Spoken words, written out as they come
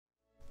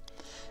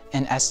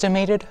An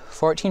estimated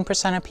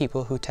 14% of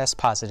people who test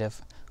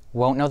positive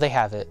won't know they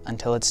have it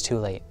until it's too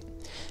late.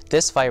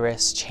 This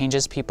virus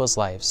changes people's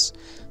lives.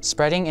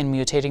 Spreading and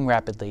mutating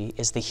rapidly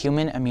is the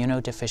human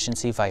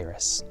immunodeficiency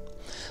virus.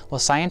 While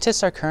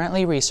scientists are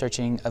currently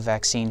researching a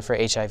vaccine for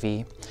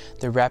HIV,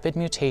 the rapid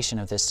mutation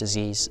of this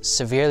disease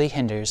severely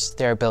hinders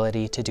their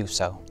ability to do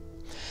so.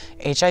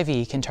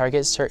 HIV can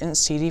target certain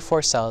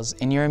CD4 cells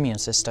in your immune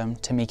system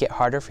to make it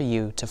harder for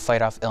you to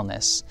fight off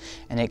illness,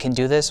 and it can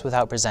do this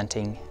without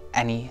presenting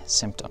any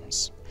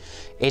symptoms.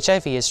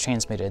 HIV is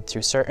transmitted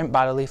through certain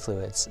bodily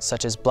fluids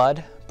such as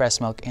blood,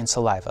 breast milk, and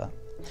saliva.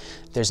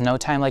 There's no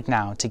time like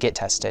now to get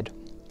tested.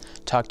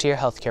 Talk to your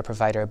healthcare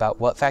provider about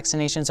what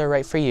vaccinations are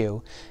right for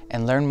you,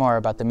 and learn more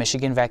about the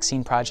Michigan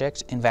Vaccine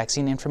Project and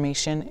vaccine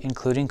information,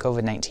 including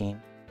COVID-19.